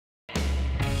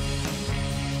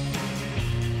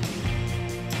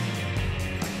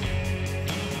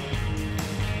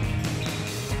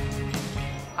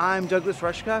I'm Douglas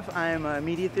Rushkoff. I'm a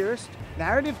media theorist.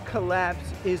 Narrative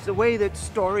collapse is the way that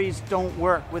stories don't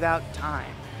work without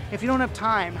time. If you don't have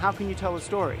time, how can you tell a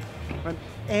story? Right?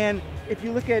 And if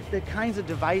you look at the kinds of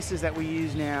devices that we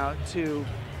use now to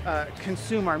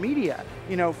consume our media,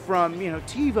 from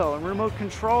TiVo and remote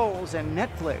controls and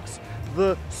Netflix,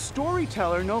 the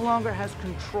storyteller no longer has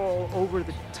control over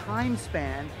the time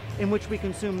span in which we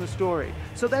consume the story.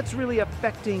 So that's really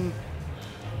affecting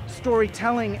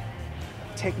storytelling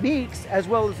techniques as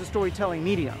well as the storytelling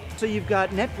medium. So you've got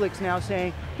Netflix now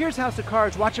saying, here's House of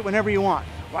Cards, watch it whenever you want.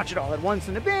 Watch it all at once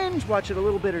in a binge, watch it a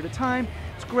little bit at a time.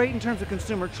 It's great in terms of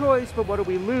consumer choice, but what do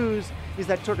we lose is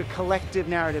that sort of collective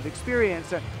narrative experience.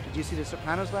 Did you see The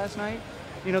Sopranos last night?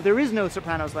 There is no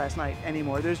Sopranos last night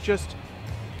anymore. There's just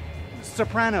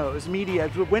Sopranos media.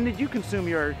 When did you consume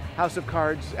your House of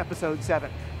Cards episode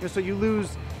 7? So you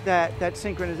lose that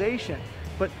synchronization.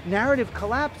 But narrative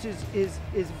collapse is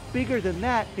bigger than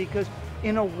that, because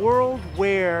in a world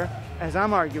where, as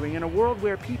I'm arguing, in a world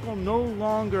where people no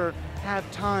longer have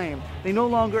time, they no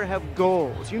longer have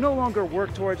goals. You no longer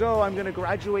work towards, I'm going to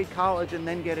graduate college and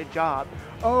then get a job.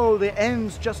 The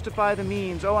ends justify the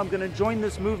means. I'm going to join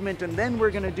this movement and then we're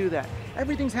going to do that.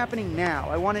 Everything's happening now.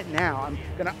 I want it now. I'm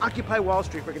going to occupy Wall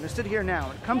Street. We're going to sit here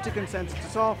now and come to consensus.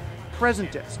 It's all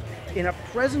presentist. In a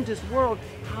presentist world,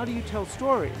 how do you tell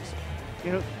stories?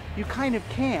 You kind of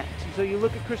can't. So you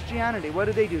look at Christianity. What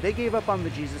do? They gave up on the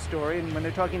Jesus story, and when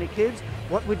they're talking to kids,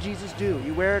 what would Jesus do?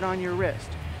 You wear it on your wrist.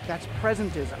 That's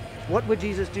presentism. What would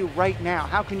Jesus do right now?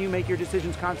 How can you make your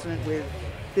decisions consonant with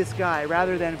this guy,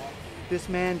 rather than this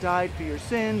man died for your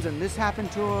sins, and this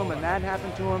happened to him, and that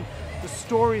happened to him? The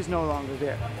story's no longer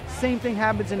there. Same thing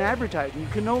happens in advertising. You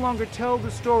can no longer tell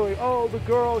the story, the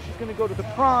girl, she's going to go to the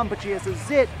prom, but she has a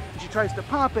zit, and she tries to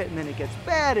pop it, and then it gets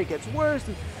bad, it gets worse.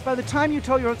 And by the time you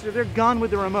tell your host, they're gone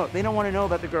with the remote. They don't want to know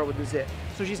about the girl with the zit.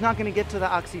 So she's not going to get to the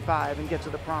Oxy 5 and get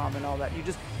to the prom and all that.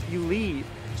 You leave.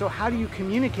 So how do you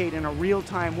communicate in a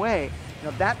real-time way?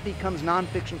 That becomes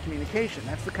nonfiction communication.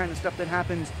 That's the kind of stuff that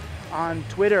happens on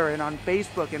Twitter and on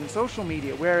Facebook and social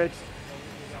media, where it's,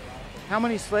 how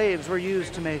many slaves were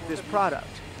used to make this product?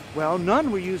 Well,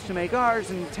 none were used to make ours,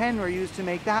 and 10 were used to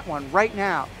make that one. Right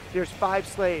now, there's 5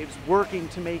 slaves working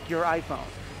to make your iPhone,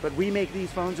 but we make these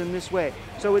phones in this way.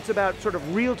 So it's about sort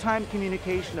of real-time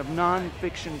communication of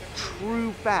nonfiction,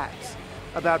 true facts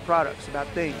about products, about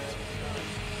things.